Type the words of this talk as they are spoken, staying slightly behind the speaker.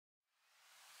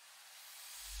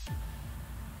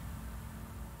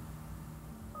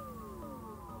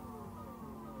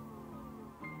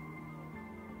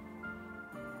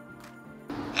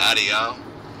Howdy y'all,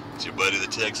 it's your buddy the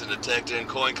Texan Detector and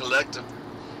Coin Collector,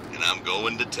 and I'm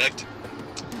going detecting.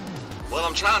 Well,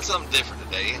 I'm trying something different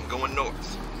today. I'm going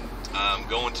north. I'm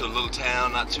going to a little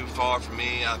town not too far from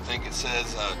me. I think it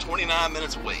says 29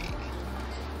 minutes away.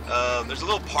 There's a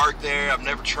little park there. I've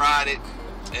never tried it.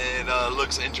 It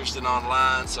looks interesting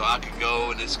online, so I could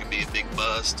go and this could be a big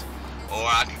bust. Or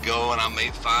I could go and I may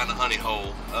find a honey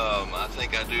hole. I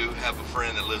think I do have a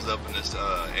friend that lives up in this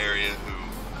area who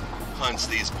hunts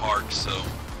these parks, so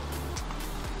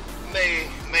may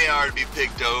already be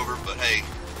picked over, but hey,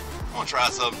 I want to try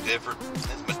something different.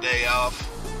 It's my day off.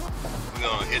 We're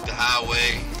gonna hit the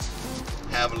highway,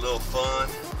 have a little fun,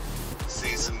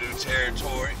 see some new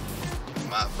territory.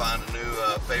 Might find a new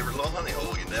favorite little honey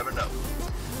hole. You never know.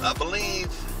 I believe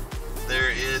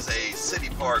there is a city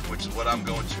park, which is what I'm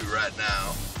going to right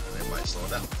now, and it might slow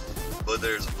down. But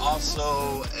there's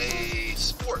also a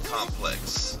sport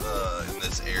complex in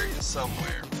this area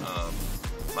somewhere.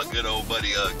 My good old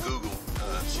buddy Google,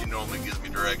 she normally gives me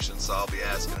directions, so I'll be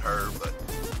asking her. But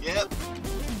yep,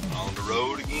 on the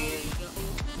road again,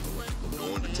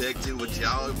 going detecting with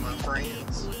y'all, my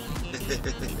friends.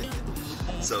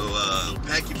 So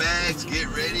pack your bags, get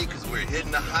ready, because we're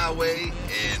hitting the highway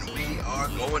and we are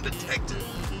going detecting.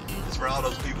 It's for all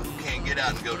those people who can't get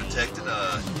out and go detecting.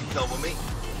 You come with me.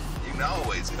 You can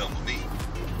always come with me.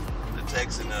 The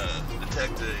Texan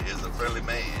Detector is a friendly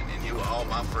man, and you are all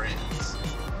my friends.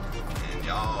 And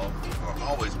y'all are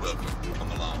always welcome to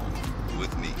come along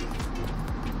with me.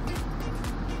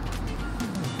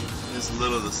 This is a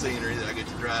little of the scenery that I get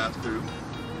to drive through.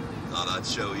 Thought I'd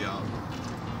show y'all.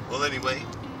 Well, anyway,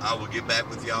 I will get back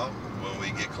with y'all when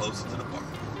we get closer to the park.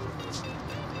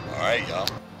 All right, y'all,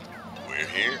 we're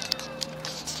here.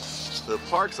 The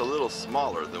park's a little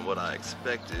smaller than what I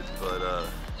expected, but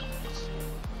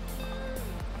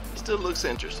it still looks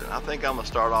interesting. I think I'm gonna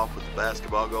start off with the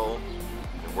basketball goal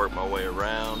and work my way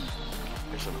around.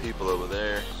 There's some people over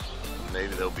there.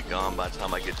 Maybe they'll be gone by the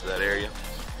time I get to that area.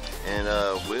 And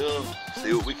we'll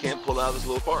see what we can pull out of this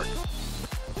little park.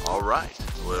 All right,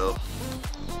 well,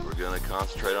 we're gonna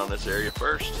concentrate on this area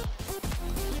first,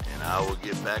 and I will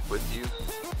get back with you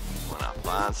when I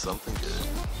find something good.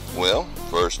 Well,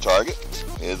 first target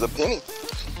is a penny.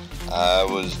 I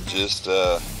was just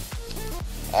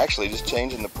actually just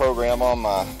changing the program on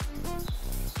my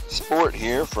sport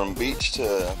here from beach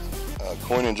to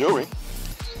coin and jewelry,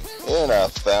 and I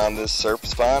found this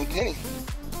surface fine penny.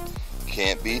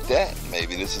 Can't beat that.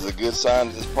 Maybe this is a good sign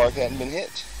that this park hadn't been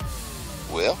hit.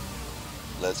 Well,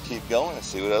 let's keep going and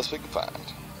see what else we can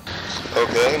find.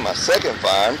 Okay, my second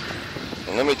find,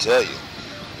 and let me tell you,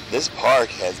 this park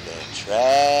has been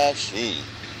trashy,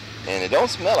 and it don't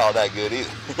smell all that good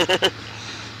either.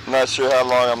 I'm not sure how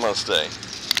long I'm gonna stay,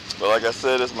 but like I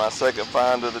said, it's my second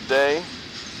find of the day.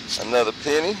 Another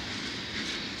penny.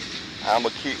 I'm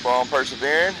gonna keep on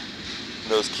persevering.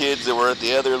 Those kids that were at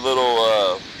the other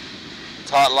little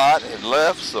tot lot had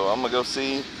left, so I'm gonna go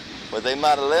see where they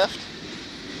might have left.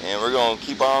 And we're going to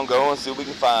keep on going, see what we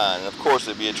can find. And of course,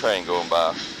 there'd be a train going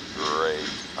by. Great.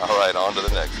 All right, on to the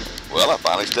next one. Well, I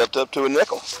finally stepped up to a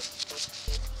nickel.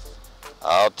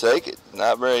 I'll take it.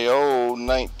 Not very old,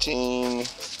 19...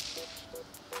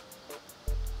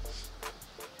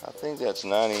 I think that's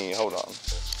 90, hold on.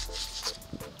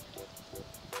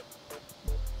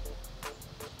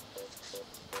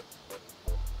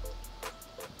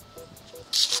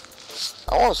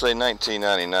 I want to say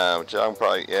 1999, which I'm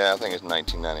probably, yeah, I think it's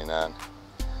 1999.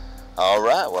 All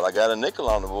right, well, I got a nickel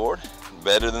on the board.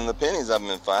 Better than the pennies I've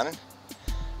been finding.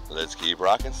 Let's keep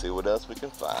rocking, see what else we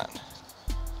can find.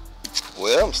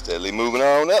 Well, I'm steadily moving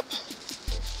on up.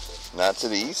 Not to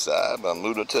the east side, but I'm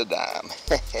moving to a dime.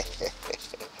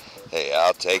 Hey,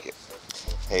 I'll take it.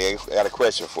 Hey, I got a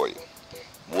question for you.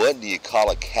 What do you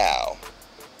call a cow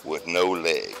with no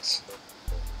legs?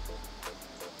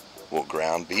 Well,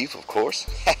 ground beef, of course.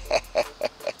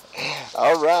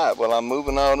 All right, well, I'm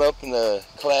moving on up in the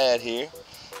clad here.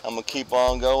 I'm gonna keep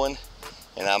on going,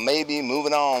 and I may be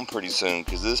moving on pretty soon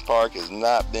because this park has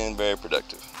not been very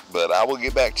productive. But I will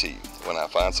get back to you when I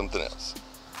find something else.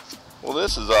 Well,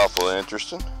 this is awful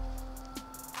interesting.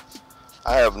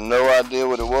 I have no idea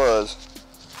what it was,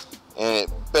 and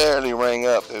it barely rang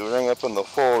up. It rang up in the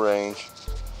full range.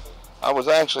 I was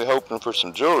actually hoping for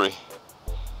some jewelry,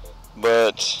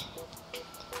 but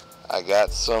I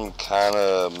got some kind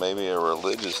of, maybe a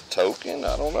religious token,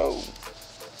 I don't know.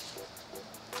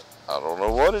 I don't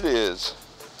know what it is.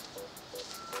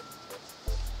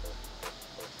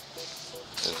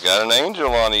 It's got an angel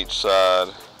on each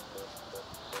side.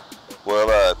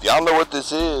 Well, if y'all know what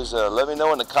this is, let me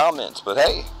know in the comments. But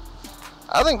hey,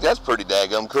 I think that's pretty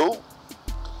daggum cool.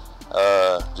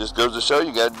 Just goes to show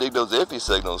you gotta dig those iffy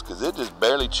signals, because it just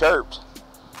barely chirped.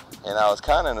 And I was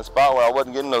kind of in a spot where I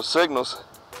wasn't getting those signals.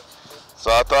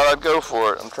 So I thought I'd go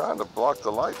for it. I'm trying to block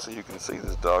the light so you can see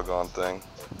this doggone thing.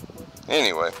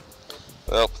 Anyway,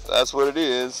 well, that's what it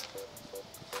is.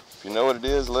 If you know what it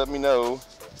is, let me know.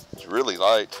 It's really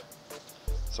light.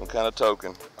 Some kind of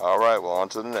token. Alright, well, on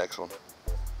to the next one.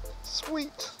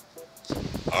 Sweet.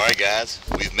 Alright guys,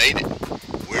 we've made it.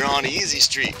 We're on Easy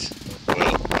Street.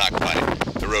 Well, not quite.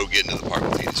 The road getting to the park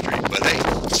was Easy Street. But hey,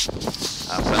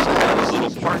 I found a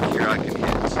little park here I can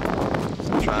hit.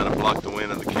 I'm trying to block the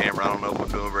wind of the camera. I don't know if I'm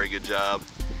doing a very good job.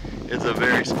 It's a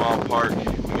very small park. We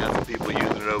got some people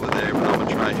using it over there, but I'm going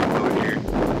to try him over here.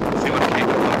 See what I can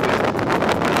come up with.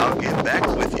 And I'll get back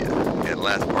with you. Yeah, the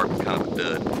last park was kind of a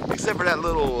dud. Except for that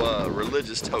little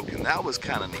religious token. That was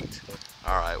kind of neat.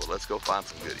 Alright, well, let's go find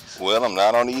some goodies. Well, I'm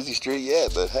not on Easy Street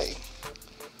yet, but hey,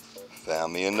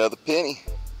 found me another penny.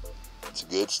 It's a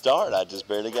good start. I just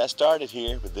barely got started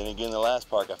here, but then again, the last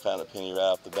park I found a penny right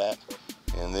off the bat,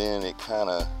 and then it kind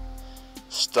of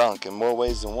stunk in more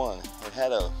ways than one. It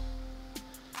had a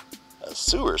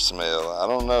sewer smell. I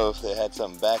don't know if they had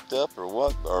something backed up or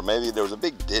what, or maybe there was a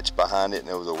big ditch behind it and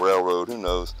it was a railroad, who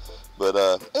knows. But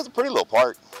it was a pretty little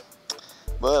park.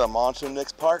 But I'm on to the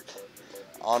next park,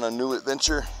 on a new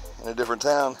adventure in a different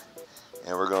town,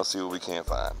 and we're gonna see what we can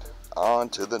find. On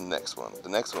to the next one. The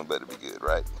next one better be good,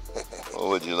 right? Well,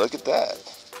 would you look at that?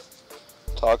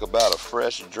 Talk about a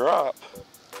fresh drop.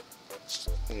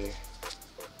 Here.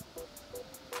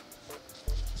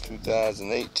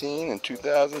 2018 and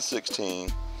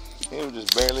 2016. It was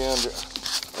just barely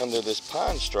under this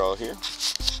pine straw here.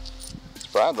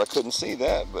 Surprised I couldn't see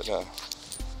that, but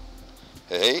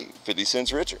hey, 50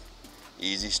 cents richer.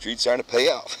 Easy Street starting to pay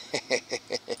off.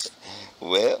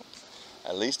 Well,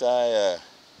 at least I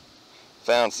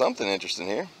found something interesting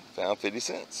here. Found 50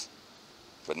 cents,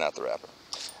 but not the wrapper.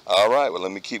 All right, well,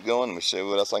 let me keep going. Let me show you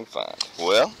what else I can find.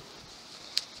 Well,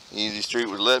 Easy Street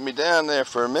was letting me down there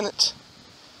for a minute,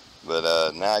 but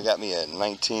now I got me a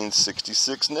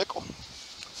 1966 nickel.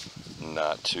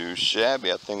 Not too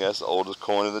shabby. I think that's the oldest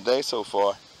coin of the day so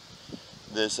far.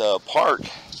 This park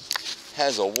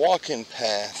has a walking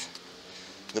path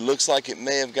that looks like it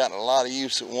may have gotten a lot of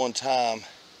use at one time,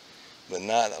 but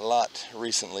not a lot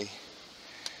recently.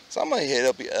 So I'm gonna head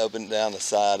up and down the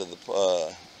side of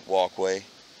the walkway,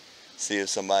 see if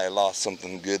somebody lost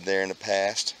something good there in the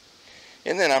past,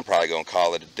 and then I'm probably gonna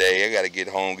call it a day. I gotta get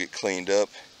home, get cleaned up,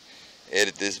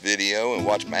 edit this video, and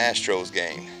watch my Astros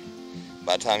game.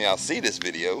 By the time y'all see this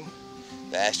video,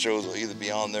 the Astros will either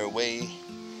be on their way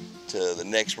to the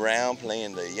next round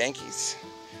playing the Yankees,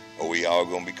 or we all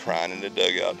gonna be crying in the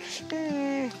dugout.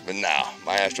 But nah,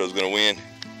 my Astros gonna win.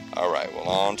 All right, well,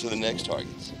 on to the next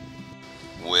targets.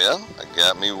 Well, I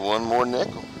got me one more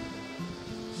nickel.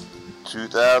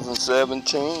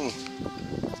 2017.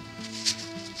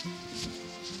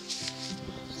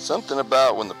 Something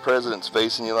about when the president's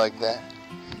facing you like that,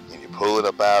 and you pull it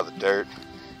up out of the dirt,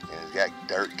 and he's got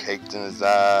dirt caked in his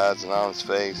eyes and on his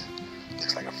face.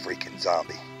 Looks like a freaking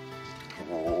zombie.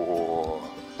 Whoa.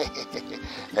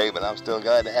 Hey, but I'm still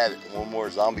glad to have it. One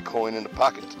more zombie coin in the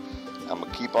pocket. I'm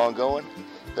gonna keep on going.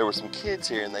 There were some kids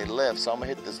here and they left, so I'm gonna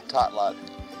hit this tot lot.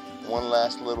 One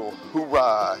last little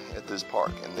hoorah at this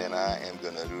park, and then I am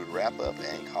gonna do the wrap up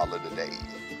and call it a day.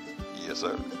 Yes,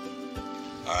 sir.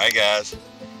 All right, guys,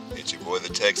 it's your boy the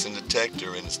Texan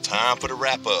Detector, and it's time for the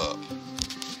wrap up.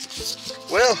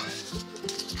 Well,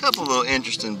 a couple little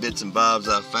interesting bits and bobs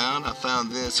I found. I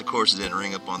found this. Of course, it didn't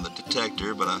ring up on the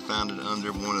detector, but I found it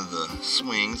under one of the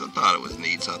swings. I thought it was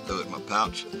neat, so I threw it in my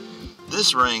pouch.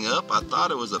 This rang up. I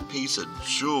thought it was a piece of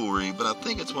jewelry, but I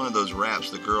think it's one of those wraps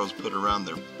the girls put around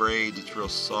their braids. It's real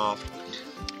soft.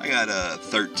 I got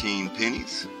 13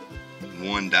 pennies,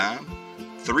 1 dime,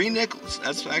 3 nickels.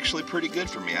 That's actually pretty good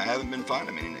for me. I haven't been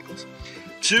finding many nickels.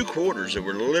 2 quarters that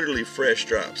were literally fresh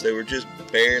drops. They were just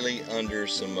barely under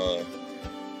some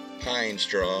pine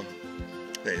straw.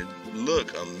 They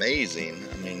look amazing.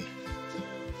 I mean,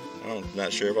 I'm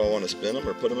not sure if I want to spin them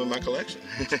or put them in my collection.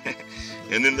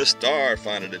 And then the star I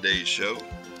find of today's show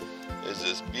is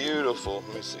this beautiful,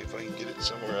 let me see if I can get it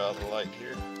somewhere out of the light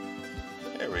here.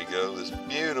 There we go, this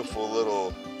beautiful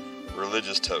little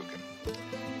religious token.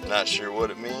 Not sure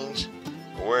what it means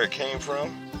or where it came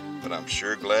from, but I'm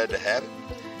sure glad to have it.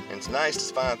 And it's nice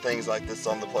to find things like this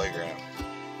on the playground.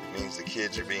 It means the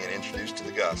kids are being introduced to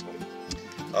the gospel.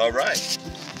 All right,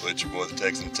 well, it's your boy the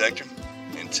Texan Detector.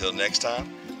 Until next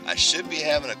time, I should be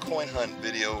having a coin hunt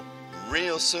video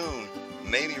real soon,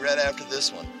 maybe right after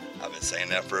this one. I've been saying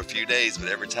that for a few days, but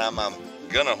every time I'm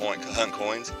gonna hunt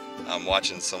coins, I'm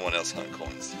watching someone else hunt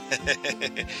coins.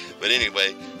 But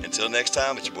anyway, until next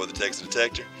time, it's your boy the Texan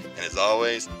Detector, and as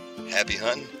always, happy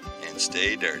hunting and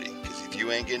stay dirty. Because if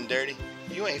you ain't getting dirty,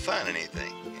 you ain't finding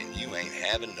anything, and you ain't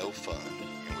having no fun.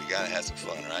 And we gotta have some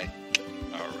fun, right?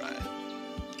 All right.